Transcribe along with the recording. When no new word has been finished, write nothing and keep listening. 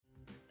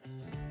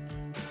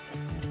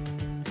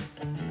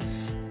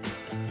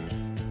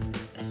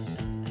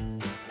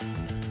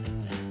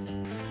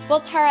Well,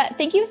 Tara,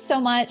 thank you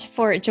so much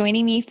for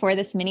joining me for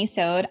this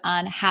mini-sode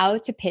on how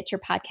to pitch your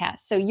podcast.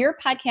 So your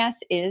podcast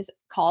is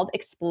called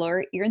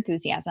Explore Your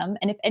Enthusiasm.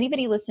 And if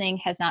anybody listening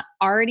has not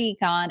already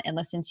gone and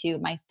listened to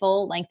my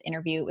full-length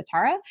interview with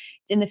Tara,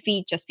 it's in the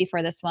feed just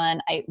before this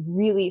one. I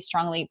really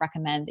strongly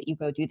recommend that you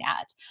go do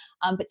that.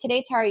 But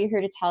today, Tara, you're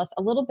here to tell us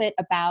a little bit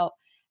about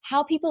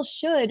how people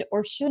should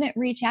or shouldn't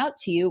reach out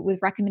to you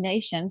with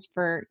recommendations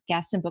for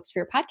guests and books for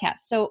your podcast.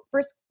 So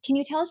first, can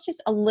you tell us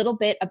just a little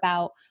bit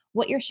about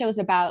what your show is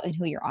about and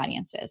who your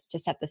audience is to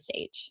set the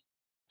stage?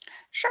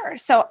 Sure.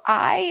 So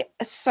I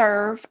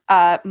serve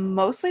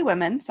mostly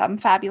women, some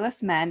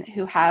fabulous men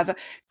who have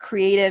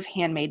creative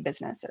handmade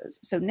businesses.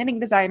 So knitting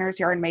designers,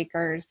 yarn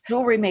makers,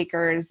 jewelry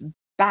makers,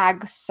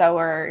 bag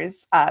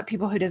sewers,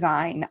 people who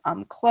design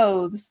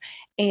clothes.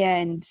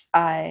 And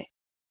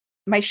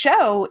my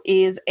show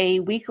is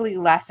a weekly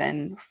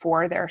lesson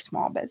for their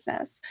small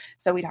business.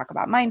 So we talk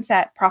about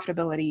mindset,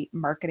 profitability,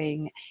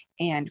 marketing,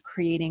 and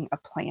creating a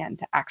plan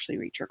to actually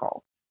reach your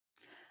goal.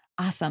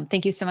 Awesome.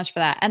 Thank you so much for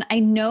that. And I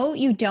know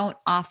you don't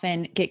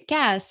often get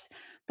guests,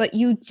 but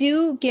you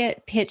do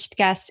get pitched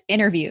guest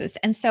interviews.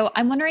 And so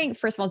I'm wondering,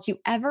 first of all, do you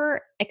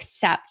ever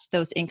accept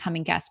those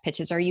incoming guest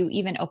pitches? Are you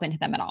even open to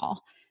them at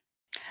all?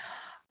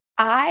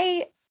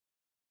 I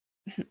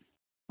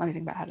let me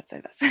think about how to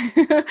say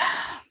this.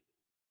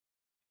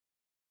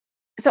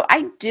 So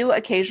I do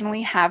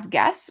occasionally have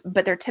guests,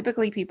 but they're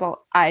typically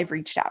people I've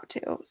reached out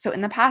to. So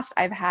in the past,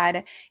 I've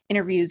had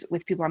interviews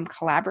with people I'm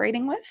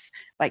collaborating with,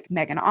 like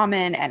Megan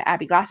Auman and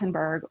Abby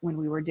Glassenberg when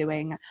we were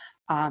doing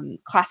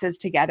classes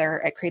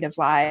together at Creative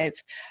Live,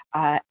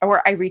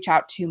 or I reach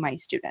out to my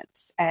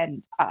students.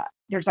 And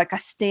there's like a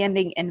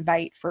standing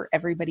invite for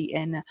everybody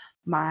in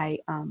my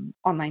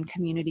online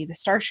community, the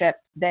Starship,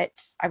 that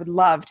I would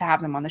love to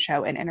have them on the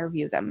show and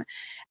interview them.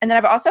 And then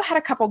I've also had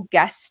a couple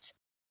guest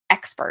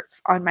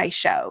experts on my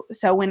show.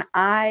 So when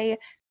I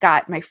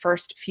got my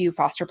first few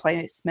foster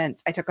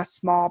placements, I took a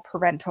small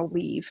parental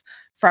leave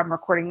from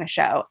recording the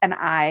show and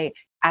I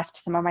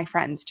asked some of my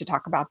friends to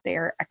talk about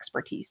their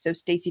expertise. So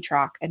Stacy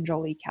Trock and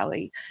Jolie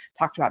Kelly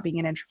talked about being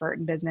an introvert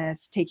in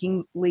business,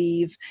 taking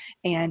leave,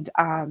 and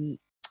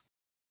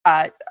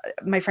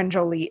my friend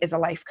Jolie is a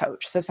life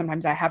coach. So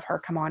sometimes I have her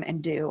come on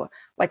and do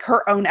like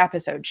her own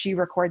episode. She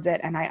records it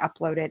and I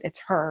upload it.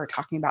 It's her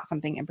talking about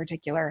something in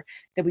particular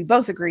that we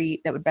both agree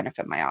that would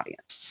benefit my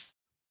audience.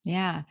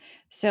 Yeah.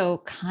 So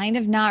kind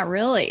of not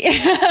really.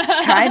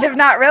 Kind of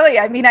not really.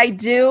 I mean, I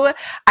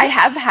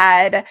have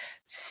had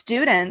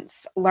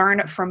students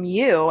learn from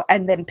you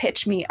and then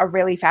pitch me a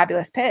really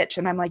fabulous pitch.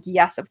 And I'm like,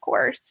 yes, of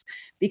course,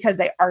 because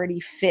they already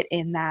fit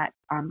in that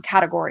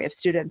category of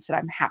students that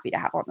I'm happy to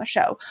have on the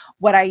show.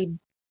 What I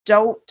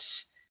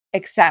don't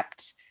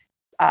accept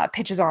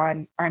pitches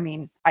on, or I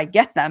mean, I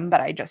get them,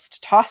 but I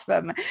just toss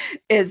them,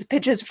 is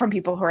pitches from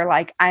people who are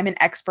like, I'm an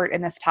expert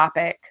in this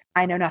topic.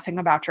 I know nothing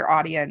about your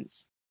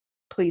audience.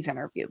 Please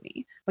interview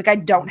me. Like I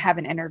don't have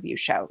an interview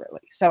show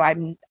really. So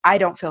I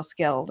don't feel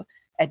skilled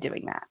at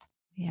doing that.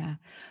 Yeah.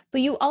 But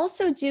you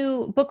also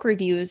do book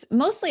reviews,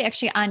 mostly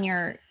actually on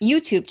your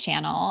YouTube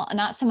channel,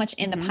 not so much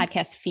in the Mhm.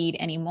 podcast feed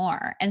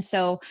anymore. And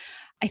so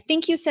I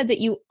think you said that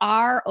you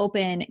are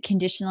open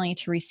conditionally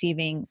to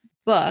receiving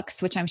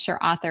books, which I'm sure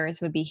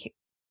authors would be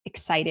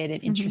excited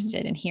and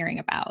interested in hearing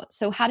about.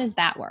 So how does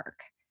that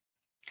work?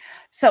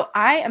 So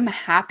I am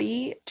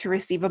happy to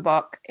receive a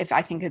book if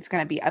I think it's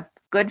going to be a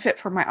good fit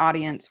for my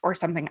audience or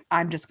something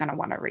I'm just going to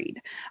want to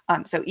read.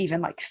 So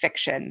even like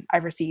fiction,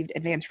 I've received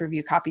advanced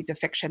review copies of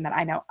fiction that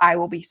I know I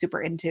will be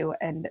super into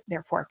and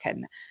therefore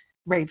can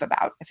rave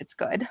about if it's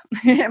good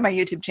in my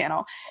YouTube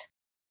channel.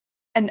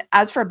 And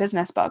as for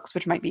business books,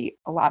 which might be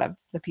a lot of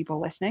the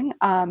people listening,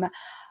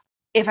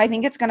 if I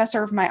think it's going to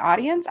serve my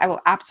audience, I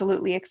will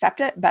absolutely accept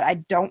it, but I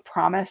don't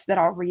promise that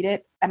I'll read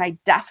it. And I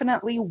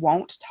definitely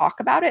won't talk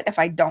about it if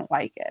I don't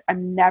like it.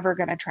 I'm never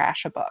going to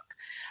trash a book.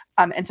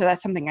 And so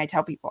that's something I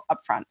tell people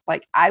up front.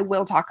 Like, I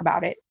will talk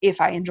about it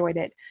if I enjoyed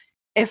it.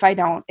 If I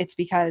don't, it's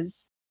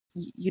because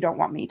you don't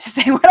want me to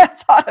say what I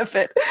thought of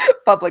it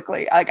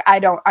publicly. Like, I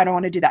don't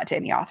want to do that to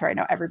any author. I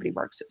know everybody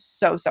works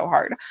so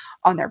hard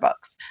on their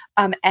books.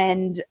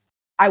 And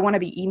I want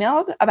to be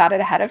emailed about it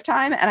ahead of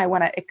time and I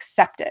want to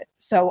accept it.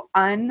 So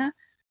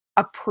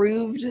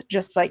unapproved,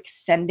 just like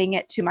sending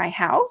it to my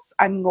house,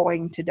 I'm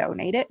going to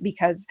donate it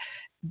because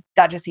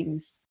that just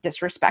seems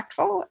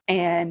disrespectful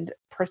and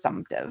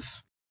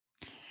presumptive.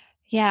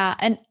 Yeah.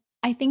 And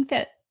I think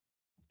that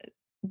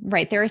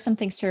right. There is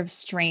something sort of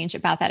strange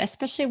about that,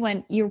 especially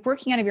when you're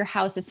working out of your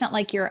house. It's not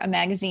like you're a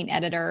magazine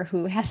editor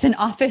who has an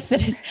office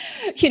that is,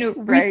 Right.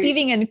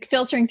 receiving and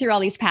filtering through all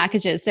these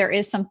packages. There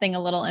is something a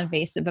little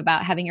invasive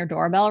about having your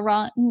doorbell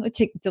rung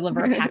to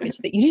deliver a package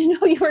that you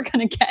didn't know you were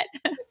going to get.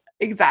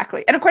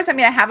 Exactly. And of course, I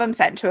mean, I have them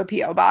sent to a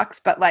PO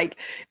box, but like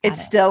Got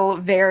it's it. still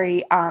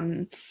very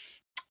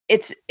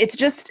it's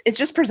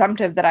just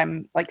presumptive that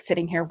I'm like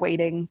sitting here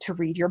waiting to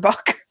read your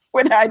book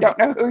when I Right. don't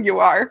know who you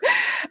are.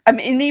 I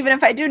mean, even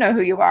if I do know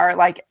who you are,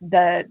 like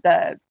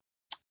the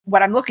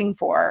what I'm looking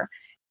for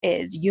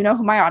is, you know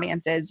who my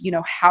audience is, you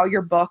know how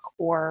your book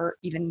or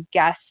even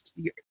guest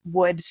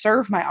would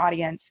serve my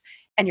audience,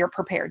 and you're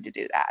prepared to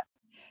do that.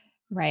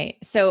 Right.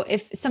 So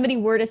if somebody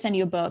were to send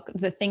you a book,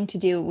 the thing to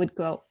do would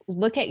go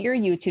look at your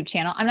YouTube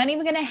channel. I'm not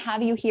even going to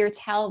have you here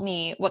tell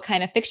me what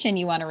kind of fiction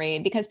you want to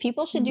read, because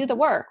people should do the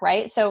work,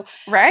 right? So go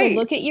Right.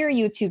 look at your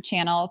YouTube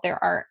channel.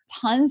 There are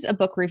tons of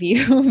book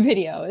review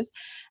videos,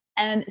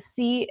 and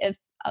see if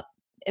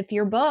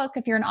your book,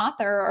 if you're an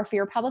author or if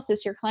you're a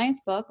publicist, your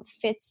client's book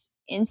fits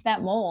into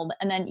that mold.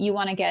 And then you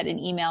want to get an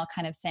email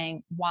kind of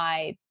saying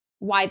why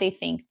they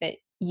think that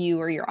you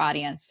or your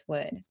audience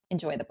would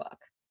enjoy the book.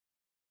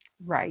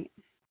 Right.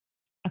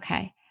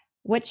 Okay.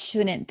 What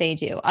shouldn't they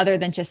do other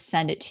than just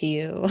send it to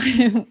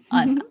you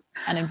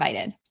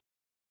uninvited?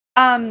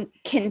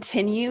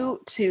 Continue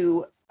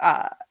to,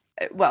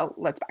 well,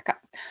 let's back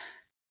up.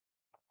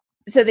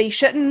 So they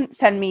shouldn't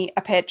send me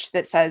a pitch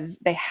that says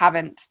they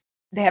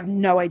have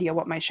no idea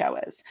what my show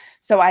is.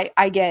 So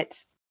I get,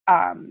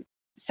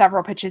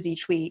 several pitches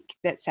each week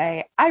that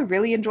say, I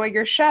really enjoy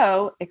your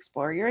show,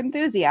 Explore Your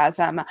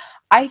Enthusiasm.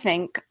 I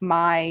think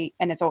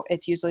and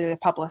it's usually a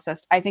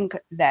publicist, I think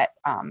that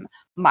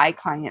my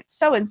client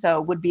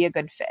so-and-so would be a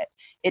good fit.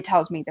 It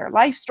tells me their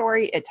life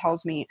story. It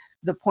tells me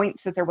the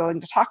points that they're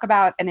willing to talk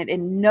about, and it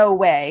in no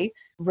way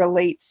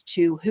relates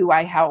to who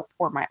I help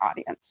or my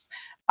audience.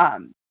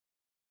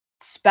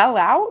 Spell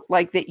out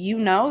like that, you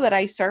know, that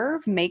I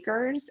serve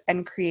makers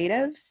and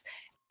creatives,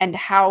 and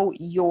how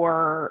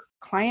your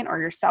client or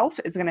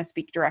yourself is going to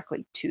speak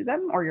directly to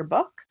them or your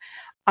book.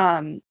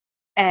 And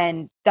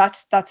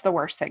that's the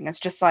worst thing. It's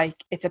just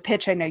like, it's a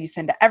pitch I know you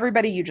send to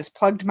everybody. You just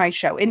plugged my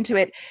show into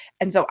it.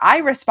 And so I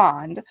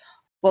respond,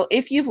 well,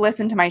 if you've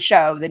listened to my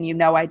show, then you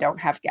know I don't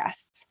have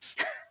guests.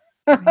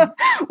 Right.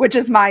 Which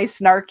is my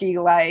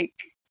snarky, like,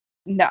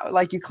 no,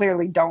 like, you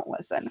clearly don't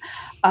listen,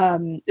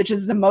 which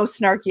is the most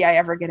snarky I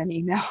ever get in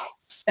emails.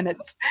 And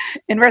it's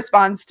in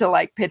response to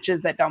like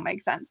pitches that don't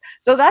make sense.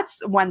 So that's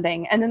one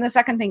thing. And then the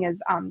second thing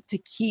is to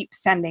keep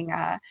sending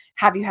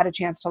have you had a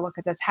chance to look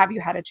at this? Have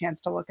you had a chance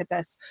to look at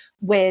this?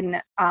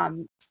 When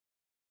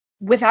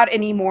without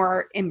any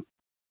more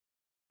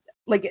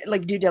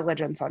like due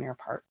diligence on your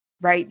part.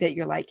 Right? That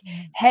you're like,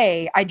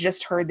 hey, I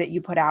just heard that you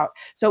put out.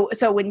 So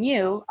when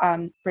you,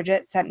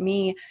 Bridget, sent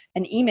me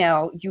an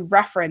email, you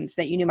referenced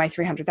that you knew my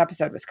 300th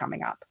episode was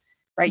coming up,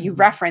 right? Mm-hmm. You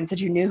referenced that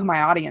you knew who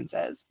my audience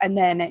is. And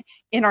then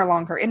in our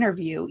longer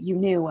interview, you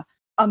knew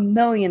a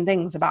million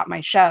things about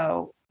my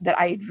show that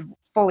I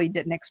fully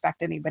didn't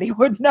expect anybody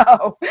would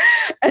know.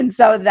 And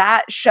so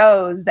that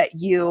shows that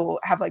you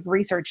have like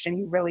researched and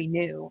you really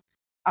knew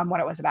what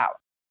it was about.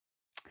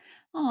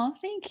 Oh,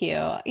 thank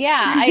you.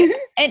 Yeah.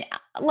 And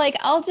like,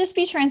 I'll just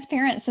be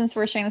transparent since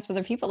we're sharing this with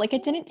other people. Like,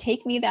 it didn't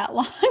take me that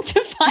long to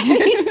find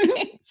these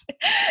things.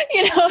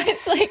 You know,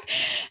 it's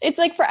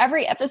like for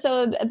every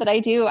episode that I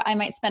do, I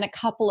might spend a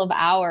couple of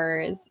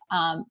hours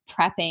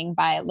prepping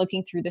by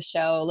looking through the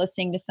show,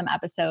 listening to some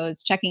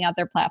episodes, checking out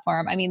their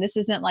platform. I mean, this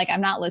isn't like,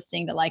 I'm not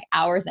listening to like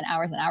hours and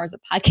hours and hours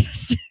of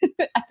podcast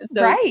episodes.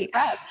 Right.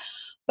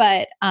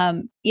 But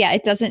yeah,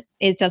 it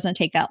doesn't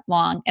take that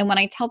long. And when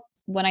I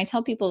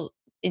tell people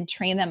and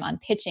train them on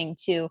pitching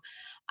too,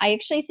 I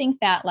actually think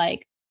that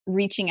like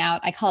reaching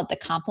out, I call it the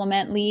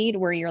compliment lead,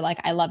 where you're like,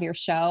 I love your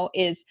show,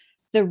 is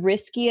the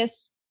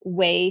riskiest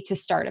way to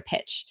start a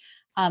pitch.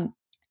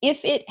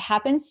 If it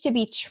happens to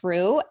be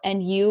true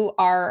and you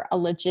are a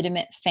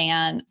legitimate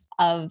fan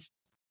of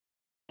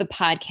the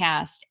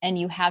podcast and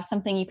you have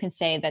something you can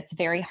say that's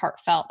very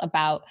heartfelt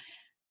about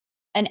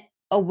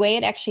a way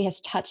it actually has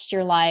touched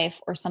your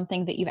life, or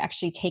something that you've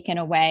actually taken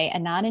away,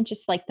 and not in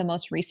just like the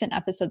most recent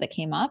episode that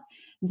came up,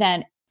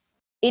 then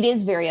it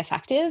is very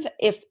effective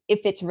if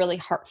it's really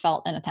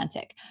heartfelt and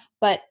authentic.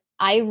 But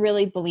I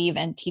really believe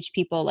and teach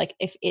people, like,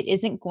 if it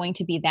isn't going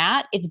to be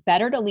that, it's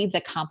better to leave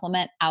the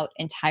compliment out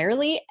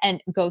entirely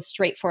and go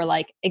straight for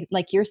like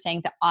you're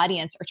saying, the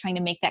audience, or trying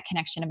to make that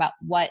connection about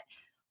what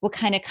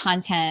kind of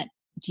content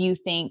do you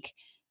think.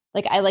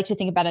 Like, I like to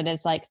think about it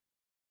as like,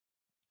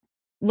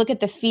 look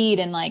at the feed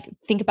and like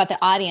think about the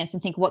audience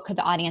and think, what could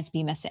the audience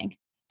be missing?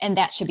 And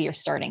that should be your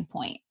starting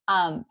point.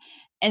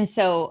 And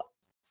so,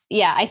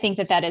 yeah, I think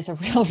that is a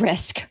real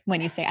risk when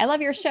you say, I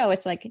love your show.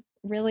 It's like,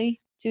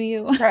 really? Do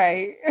you?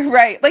 Right.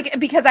 Like,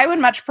 because I would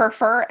much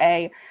prefer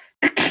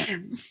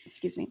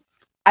excuse me.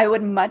 I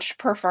would much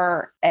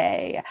prefer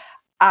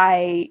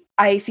I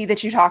see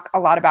that you talk a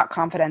lot about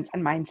confidence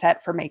and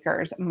mindset for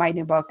makers. My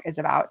new book is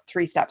about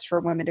 3 steps for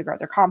women to grow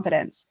their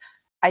confidence.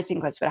 I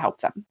think this would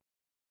help them.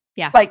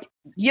 Yeah. Like,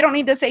 you don't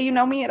need to say, you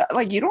know me.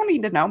 Like, you don't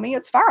need to know me.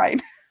 It's fine.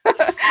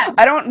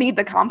 I don't need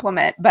the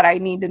compliment, but I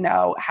need to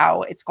know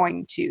how it's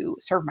going to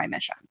serve my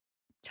mission.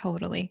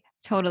 Totally.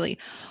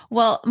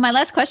 Well, my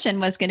last question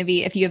was going to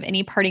be if you have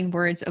any parting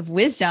words of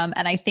wisdom.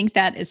 And I think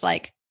that is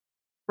like,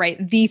 right,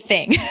 the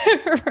thing.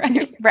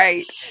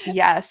 Right.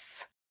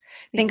 Yes.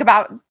 Think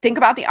about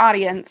the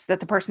audience that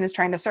the person is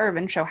trying to serve,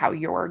 and show how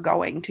you're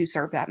going to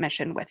serve that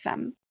mission with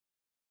them.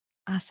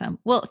 Awesome.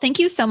 Well, thank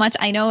you so much.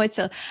 I know it's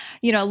a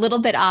little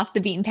bit off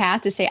the beaten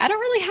path to say, I don't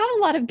really have a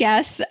lot of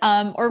guests,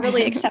 or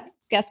really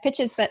guest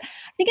pitches, but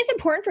I think it's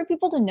important for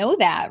people to know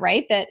that,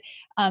 right? That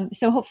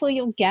so hopefully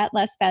you'll get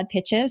less bad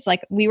pitches.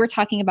 Like we were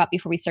talking about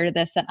before we started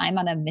this, that I'm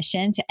on a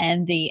mission to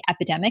end the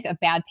epidemic of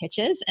bad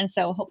pitches. And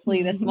so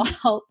hopefully this will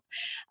help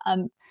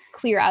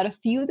clear out a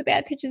few of the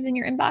bad pitches in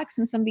your inbox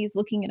when somebody's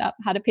looking it up,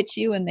 how to pitch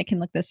you, and they can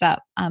look this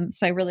up.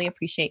 So I really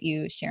appreciate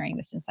you sharing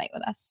this insight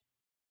with us.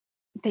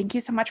 Thank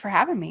you so much for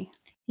having me.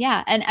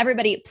 Yeah. And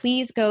everybody,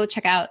 please go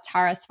check out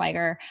Tara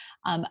Swigert.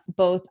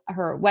 Both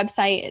her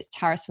website is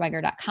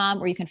taraswigert.com,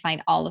 where you can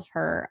find all of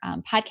her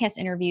podcast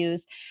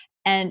interviews.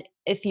 And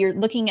if you're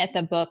looking at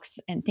the books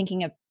and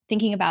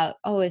thinking about,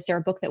 oh, is there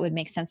a book that would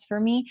make sense for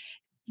me?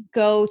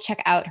 Go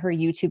check out her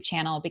YouTube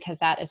channel, because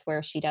that is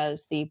where she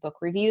does the book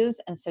reviews.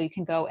 And so you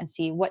can go and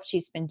see what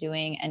she's been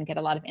doing and get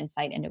a lot of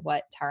insight into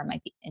what Tara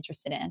might be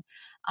interested in.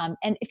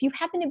 And if you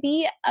happen to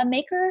be a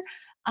maker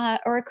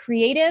or a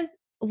creative,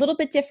 a little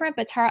bit different,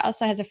 but Tara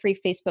also has a free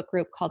Facebook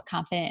group called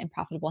Confident and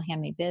Profitable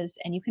Handmade Biz.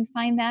 And you can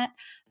find that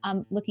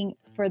looking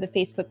for the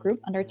Facebook group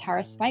under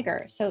Tara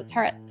Swigert. So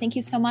Tara, thank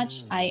you so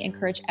much. I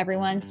encourage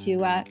everyone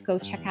to go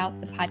check out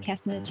the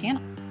podcast and the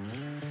channel.